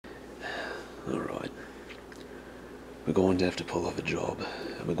Alright. We're going to have to pull off a job,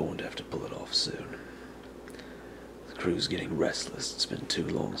 and we're going to have to pull it off soon. The crew's getting restless. It's been too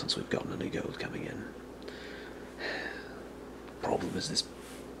long since we've gotten any gold coming in. Problem is this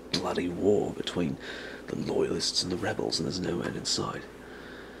bloody war between the loyalists and the rebels, and there's no end in sight.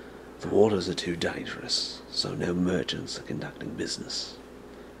 The waters are too dangerous, so no merchants are conducting business.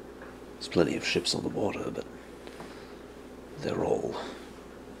 There's plenty of ships on the water, but they're all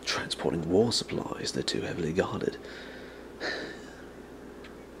transporting war supplies. They're too heavily guarded.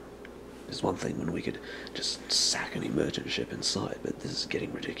 There's one thing when we could just sack any merchant ship in sight, but this is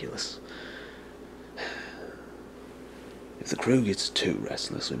getting ridiculous. If the crew gets too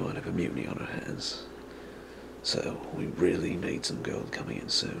restless, we might have a mutiny on our hands. So we really need some gold coming in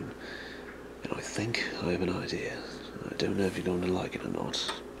soon. And I think I have an idea. I don't know if you're going to like it or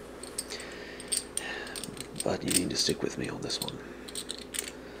not, but you need to stick with me on this one.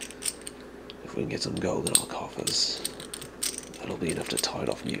 If we can get some gold in our coffers, that'll be enough to tide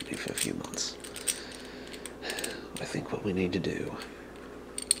off mutiny for a few months. I think what we need to do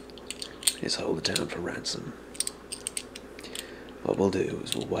is hold the town for ransom. What we'll do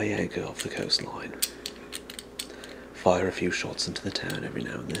is we'll weigh anchor off the coastline, fire a few shots into the town every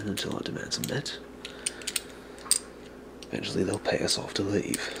now and then until our demands are met. Eventually they'll pay us off to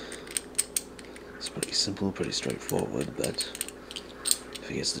leave. It's pretty simple, pretty straightforward, but if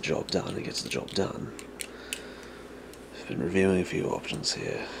it gets the job done, it gets the job done. I've been reviewing a few options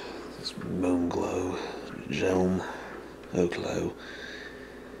here. There's Moonglow, Jelm, Oaklow.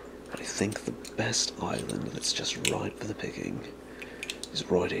 But I think the best island that's just right for the picking is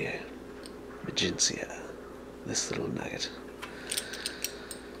right here, Maginsia, this little nugget.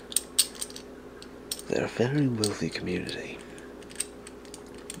 They're a very wealthy community,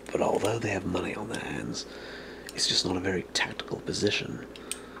 but although they have money on their hands, it's just not a very tactical position.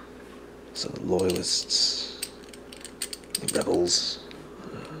 So the loyalists, the rebels,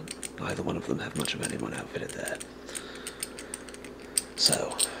 neither one of them have much of anyone outfitted there. So,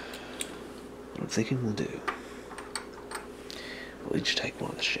 what I'm thinking we'll do, we'll each take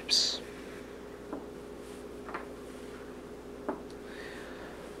one of the ships.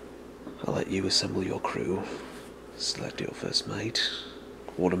 I'll let you assemble your crew, select your first mate,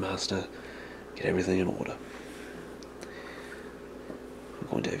 quartermaster, get everything in order. I'm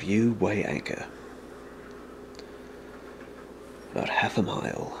going to have you weigh anchor about half a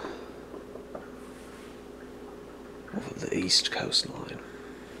mile off of the east coastline.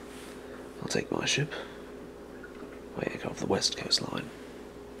 I'll take my ship, weigh anchor off the west coastline.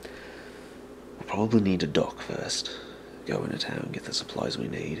 We'll probably need to dock first, go into town, get the supplies we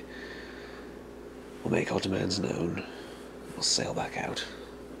need. We'll make our demands known, we'll sail back out,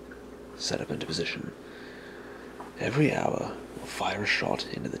 set up into position. Every hour, we'll fire a shot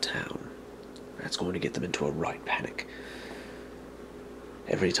into the town. That's going to get them into a right panic.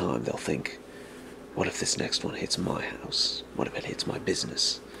 Every time they'll think, what if this next one hits my house? What if it hits my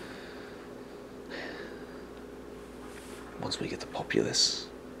business? Once we get the populace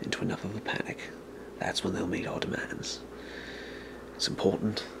into enough of a panic, that's when they'll meet our demands. It's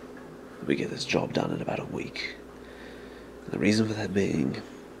important that we get this job done in about a week. And the reason for that being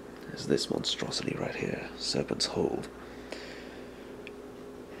is this monstrosity right here, Serpent's Hold.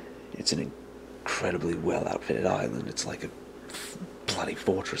 It's an incredibly well outfitted island. It's like a bloody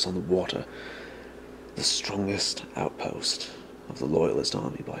fortress on the water. The strongest outpost of the Loyalist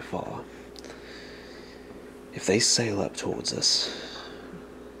army by far. If they sail up towards us,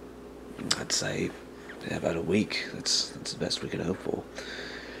 I'd say about a week. That's the best we can hope for.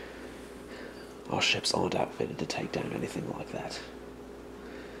 Our ships aren't outfitted to take down anything like that.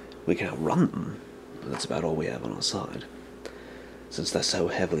 We can outrun them, but that's about all we have on our side. Since they're so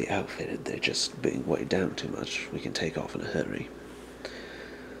heavily outfitted, they're just being weighed down too much. We can take off in a hurry.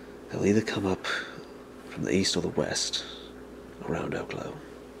 They'll either come up from the east or the west, around Oaklow.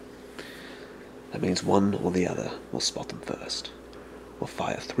 That means one or the other will spot them first. We'll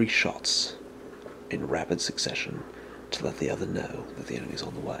fire 3 shots in rapid succession to let the other know that the enemy's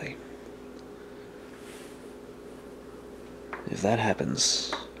on the way. If that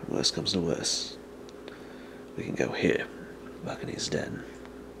happens, worst comes to worst, we can go here, Buccaneer's Den.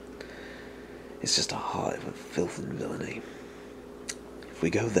 It's just a hive of filth and villainy. If we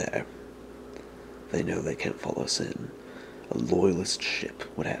go there, they know they can't follow us in. A loyalist ship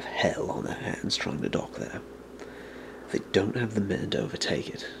would have hell on their hands trying to dock there. They don't have the men to overtake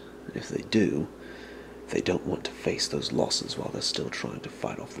it, and if they do, they don't want to face those losses while they're still trying to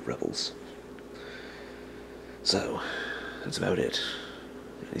fight off the rebels. So, that's about it.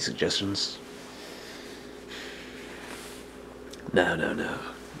 Any suggestions? No.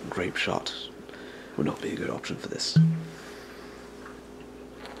 Grape shot. would not be a good option for this.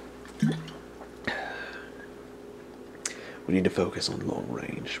 We need to focus on long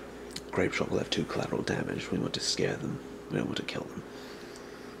range. Grape shot will have 2 collateral damage. We want to scare them. We don't want to kill them.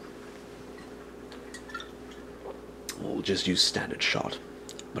 We'll just use standard shot,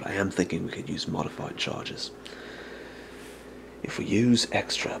 but I am thinking we could use modified charges. If we use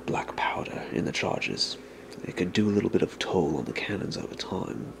extra black powder in the charges, it could do a little bit of toll on the cannons over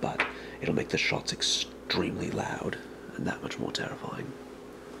time, but it'll make the shots extremely loud and that much more terrifying.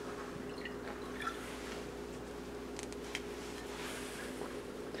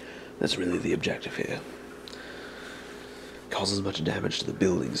 That's really the objective here. Cause as much damage to the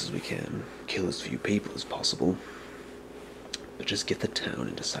buildings as we can, kill as few people as possible, but just get the town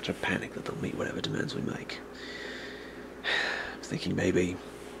into such a panic that they'll meet whatever demands we make. I'm thinking maybe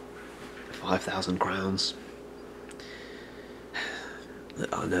 5,000 crowns.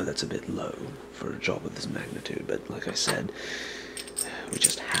 I know that's a bit low for a job of this magnitude, but like I said, we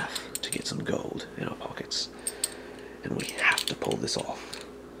just have to get some gold in our pockets, and we have to pull this off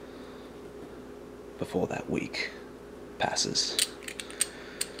before that week passes.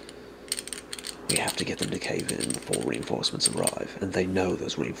 We have to get them to cave in before reinforcements arrive, and they know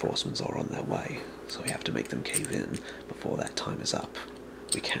those reinforcements are on their way, so we have to make them cave in before that time is up.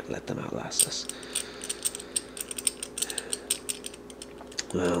 We can't let them outlast us.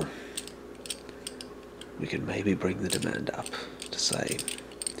 Well, we could maybe bring the demand up to, say,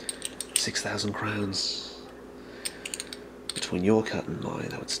 6,000 crowns. Between your cut and mine,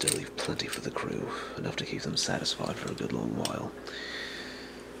 that would still leave plenty for the crew, enough to keep them satisfied for a good long while.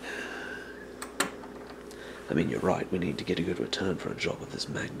 I mean, you're right, we need to get a good return for a job of this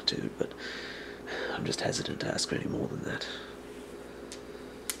magnitude, but I'm just hesitant to ask for any more than that.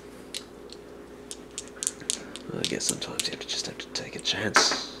 I guess sometimes you just have to take a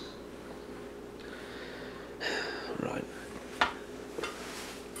chance. Right.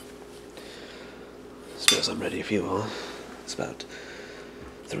 Suppose I'm ready if you are. It's about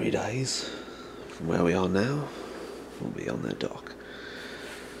 3 days from where we are now. We'll be on that dock.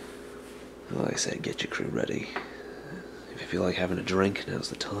 Like I said, get your crew ready. If you feel like having a drink, now's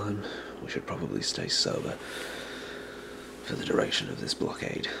the time. We should probably stay sober for the duration of this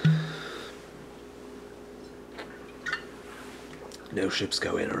blockade. No ships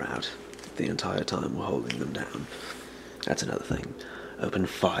go in or out the entire time we're holding them down. That's another thing. Open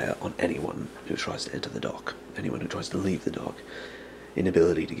fire on anyone who tries to enter the dock, anyone who tries to leave the dock.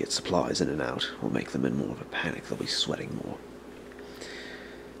 Inability to get supplies in and out will make them in more of a panic. They'll be sweating more.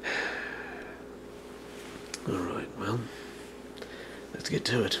 Alright, well, let's get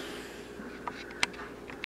to it.